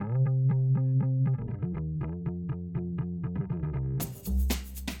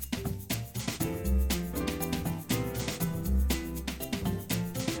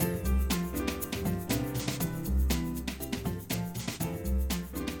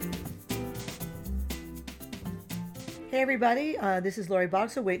Hey everybody, this is Lori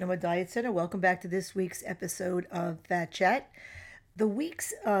Boxer, Weight No More Diet Center. Welcome back to this week's episode of Fat Chat. The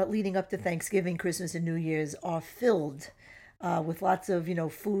weeks leading up to Thanksgiving, Christmas, and New Year's are filled with lots of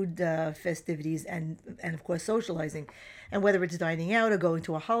food festivities and of course socializing. And whether it's dining out or going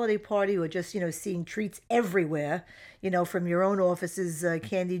to a holiday party or just seeing treats everywhere, from your own office's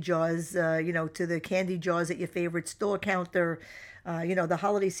candy jars, to the candy jars at your favorite store counter. The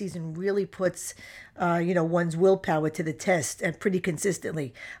holiday season really puts, one's willpower to the test and pretty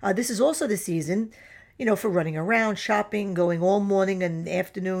consistently. This is also the season, for running around, shopping, going all morning and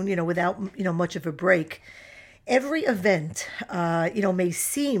afternoon, without, much of a break. Every event, may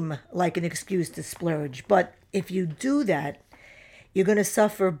seem like an excuse to splurge, but if you do that, you're going to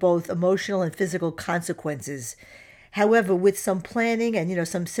suffer both emotional and physical consequences. However, with some planning and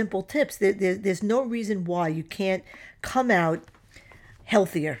some simple tips, there's no reason why you can't come out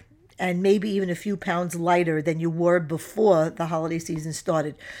healthier and maybe even a few pounds lighter than you were before the holiday season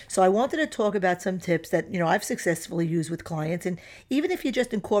started. So I wanted to talk about some tips that I've successfully used with clients, and even if you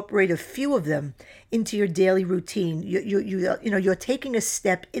just incorporate a few of them into your daily routine, you're taking a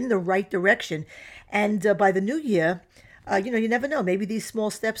step in the right direction. And by the new year, you never know. Maybe these small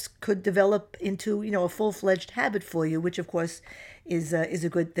steps could develop into a full-fledged habit for you, which of course is a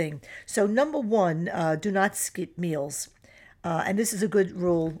good thing. So number one, do not skip meals. And this is a good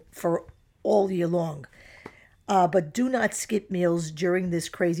rule for all year long. But do not skip meals during this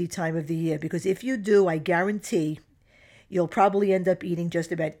crazy time of the year, because if you do, I guarantee you'll probably end up eating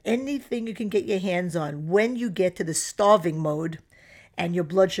just about anything you can get your hands on when you get to the starving mode and your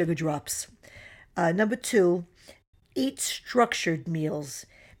blood sugar drops. Number two, eat structured meals,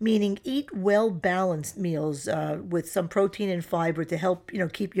 meaning eat well balanced meals with some protein and fiber to help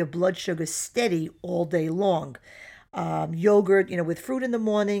keep your blood sugar steady all day long. Yogurt, with fruit in the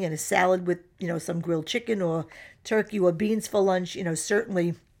morning and a salad with, some grilled chicken or turkey or beans for lunch,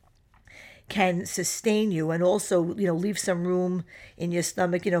 certainly can sustain you and also, leave some room in your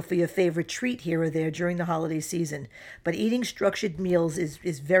stomach, for your favorite treat here or there during the holiday season. But eating structured meals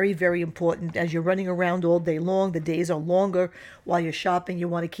is very, very important as you're running around all day long. The days are longer while you're shopping. You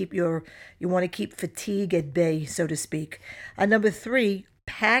want to keep fatigue at bay, so to speak. Number three,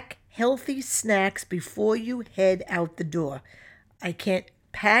 pack healthy snacks before you head out the door. I can't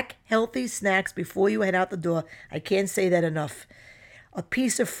pack healthy snacks before you head out the door. I can't say that enough. A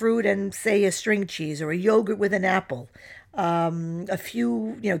piece of fruit and say a string cheese or a yogurt with an apple. A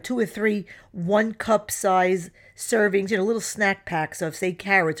few, two or three 1 cup size servings, little snack packs of, say,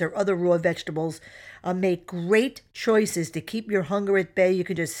 carrots or other raw vegetables. Make great choices to keep your hunger at bay. You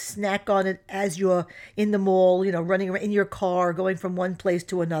can just snack on it as you're in the mall, running around in your car, going from one place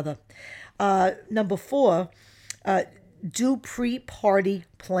to another. Number four, do pre-party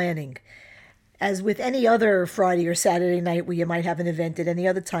planning. As with any other Friday or Saturday night where you might have an event at any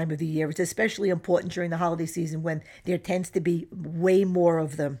other time of the year, it's especially important during the holiday season when there tends to be way more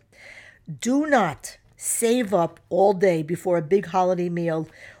of them. Do not save up all day before a big holiday meal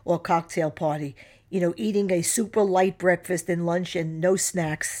or cocktail party. Eating a super light breakfast and lunch and no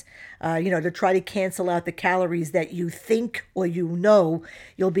snacks, to try to cancel out the calories that you think or you'll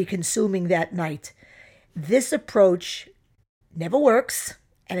be consuming that night. This approach never works,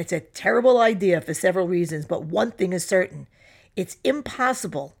 and it's a terrible idea for several reasons, but one thing is certain: it's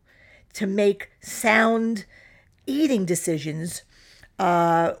impossible to make sound eating decisions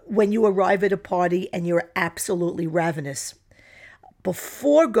when you arrive at a party and you're absolutely ravenous.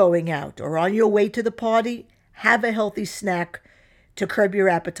 Before going out or on your way to the party, have a healthy snack to curb your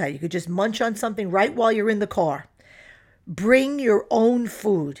appetite. You could just munch on something right while you're in the car. Bring your own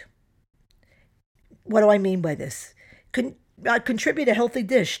food. What do I mean by this? Contribute a healthy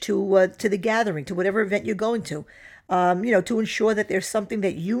dish to the gathering, to whatever event you're going to. To ensure that there's something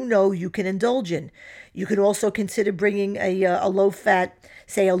that you can indulge in. You could also consider bringing a low fat,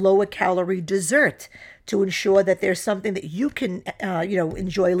 say a lower calorie dessert to ensure that there's something that you can,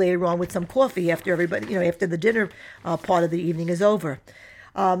 enjoy later on with some coffee after after the dinner part of the evening is over.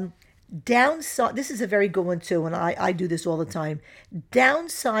 Downsize, this is a very good one too, and I do this all the time.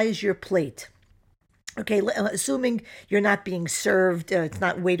 Downsize your plate. Okay, assuming you're not being served, it's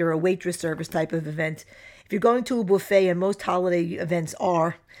not waiter or waitress service type of event. If you're going to a buffet, and most holiday events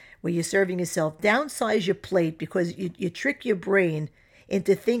are, where you're serving yourself, downsize your plate because you trick your brain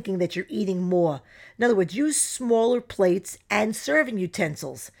into thinking that you're eating more. In other words, use smaller plates and serving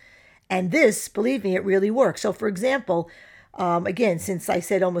utensils. And this, believe me, it really works. So, for example, again, since I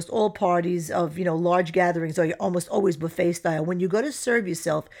said almost all parties of, large gatherings are almost always buffet style, when you go to serve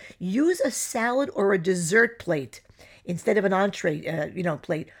yourself, use a salad or a dessert plate instead of an entree,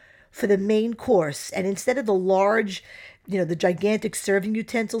 plate. for the main course. And instead of the large, the gigantic serving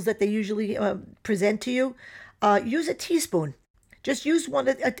utensils that they usually present to you, use a teaspoon. Just use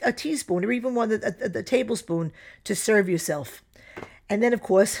a teaspoon or even a tablespoon to serve yourself. And then, of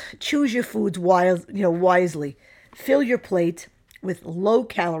course, choose your foods wisely. Fill your plate with low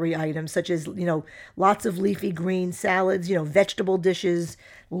calorie items such as, lots of leafy green salads, vegetable dishes,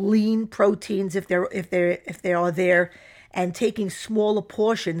 lean proteins if they are there, and taking smaller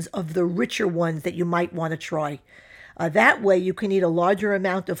portions of the richer ones that you might want to try. That way, you can eat a larger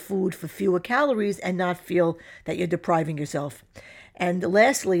amount of food for fewer calories and not feel that you're depriving yourself. And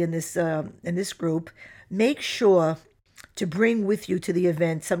lastly, in this group, make sure to bring with you to the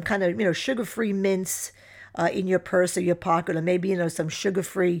event some kind of sugar-free mints in your purse or your pocket, or maybe some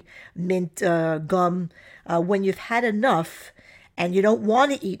sugar-free mint gum. When you've had enough and you don't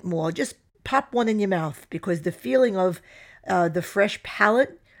want to eat more, just pop one in your mouth, because the feeling of the fresh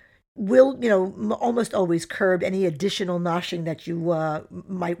palate will, almost always curb any additional noshing that you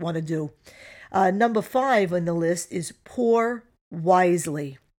might want to do. Number 5 on the list is pour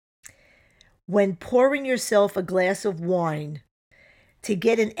wisely. When pouring yourself a glass of wine, to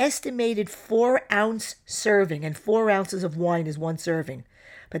get an estimated 4-ounce serving, and 4 ounces of wine is 1 serving,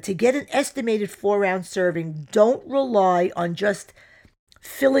 but to get an estimated 4-ounce serving, don't rely on just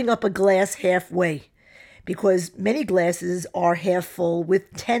filling up a glass halfway, because many glasses are half full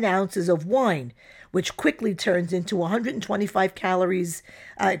with 10 ounces of wine, which quickly turns into 125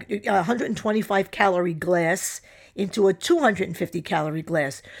 calorie glass into a 250 calorie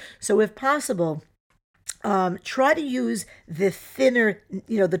glass. So if possible, try to use the thinner,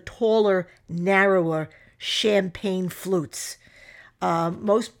 the taller, narrower champagne flutes.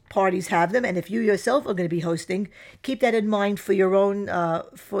 Most parties have them, and if you yourself are going to be hosting, keep that in mind for your own,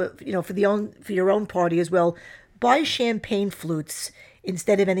 for your own party as well. Buy champagne flutes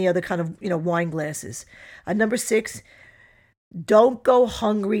instead of any other kind of wine glasses. Number 6, don't go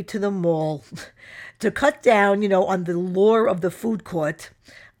hungry to the mall. To cut down, on the lure of the food court,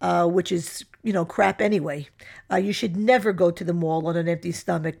 which is, crap anyway. You should never go to the mall on an empty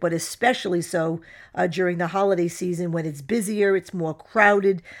stomach, but especially so during the holiday season when it's busier, it's more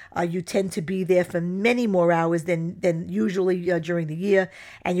crowded. You tend to be there for many more hours than usually during the year,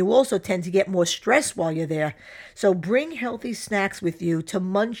 and you also tend to get more stress while you're there. So bring healthy snacks with you to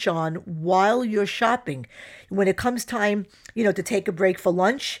munch on while you're shopping. When it comes time, to take a break for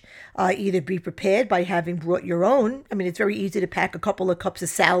lunch, either be prepared by having brought your own. I mean, it's very easy to pack a couple of cups of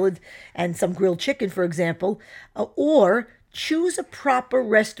salad and some grilled chicken, for example, or choose a proper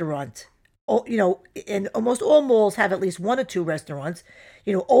restaurant. Oh, and almost all malls have at least 1 or 2 restaurants,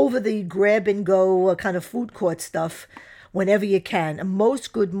 over the grab and go kind of food court stuff whenever you can. And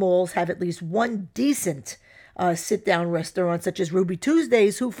most good malls have at least 1 decent sit down restaurant, such as Ruby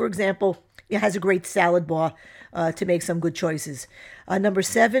Tuesdays, who, for example, has a great salad bar to make some good choices. Number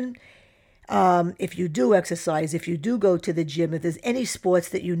 7, if you do exercise, if you do go to the gym, if there's any sports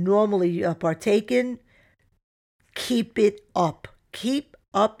that you normally partake in, keep it up. Keep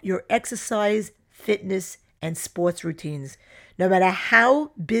up your exercise, fitness, and sports routines. No matter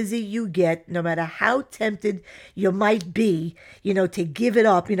how busy you get, no matter how tempted you might be, to give it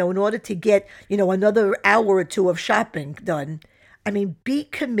up, in order to get, another hour or 2 of shopping done. I mean, be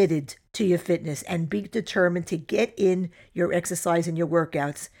committed to your fitness and be determined to get in your exercise and your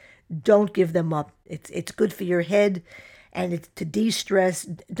workouts. Don't give them up. It's good for your head, and it's to de-stress.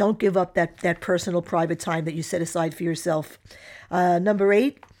 Don't give up that personal private time that you set aside for yourself. Number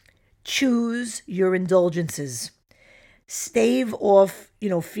 8, choose your indulgences. Stave off,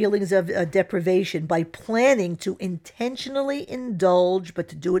 feelings of deprivation by planning to intentionally indulge, but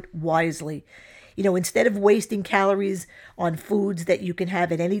to do it wisely. Instead of wasting calories on foods that you can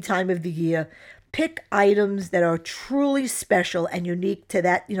have at any time of the year, pick items that are truly special and unique to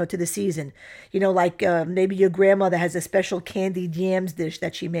that, to the season. Like maybe your grandmother has a special candied yams dish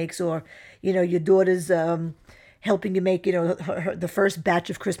that she makes, or, your daughter's helping you make, the first batch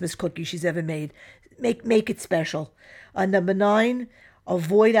of Christmas cookies she's ever made. Make it special. Number 9,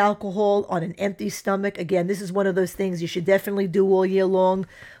 avoid alcohol on an empty stomach. Again, this is one of those things you should definitely do all year long,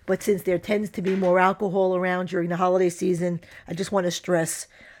 but since there tends to be more alcohol around during the holiday season, I just want to stress,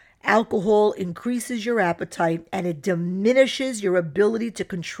 alcohol increases your appetite and it diminishes your ability to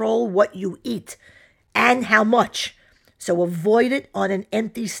control what you eat and how much. So avoid it on an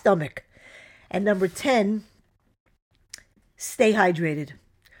empty stomach. And number 10, stay hydrated.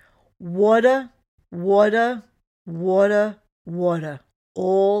 Water, water, water, water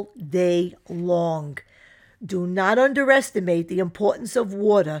all day long. Do not underestimate the importance of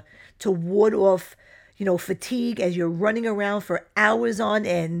water to ward off, fatigue as you're running around for hours on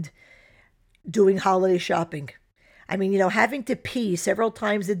end doing holiday shopping. I mean, having to pee several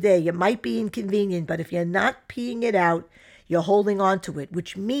times a day, it might be inconvenient, but if you're not peeing it out, you're holding on to it,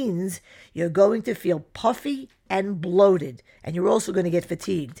 which means you're going to feel puffy and bloated, and you're also going to get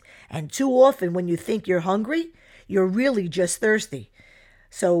fatigued. And too often when you think you're hungry, you're really just thirsty.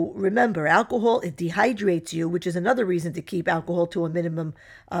 So remember, alcohol, it dehydrates you, which is another reason to keep alcohol to a minimum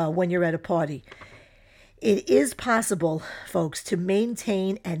when you're at a party. It is possible, folks, to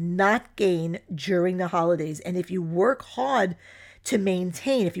maintain and not gain during the holidays. And if you work hard to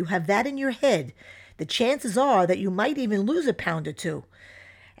maintain, if you have that in your head, the chances are that you might even lose a pound or two.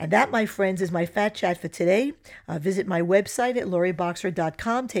 And that, my friends, is my Fat Chat for today. Visit my website at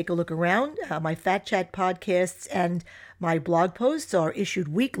laurieboxer.com. Take a look around. My Fat Chat podcasts and my blog posts are issued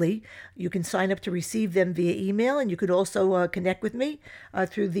weekly. You can sign up to receive them via email, and you could also connect with me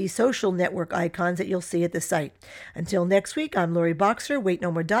through the social network icons that you'll see at the site. Until next week, I'm Laurie Boxer, Weight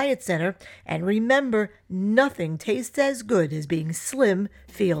No More Diet Center. And remember, nothing tastes as good as being slim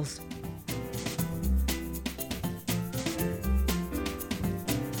feels.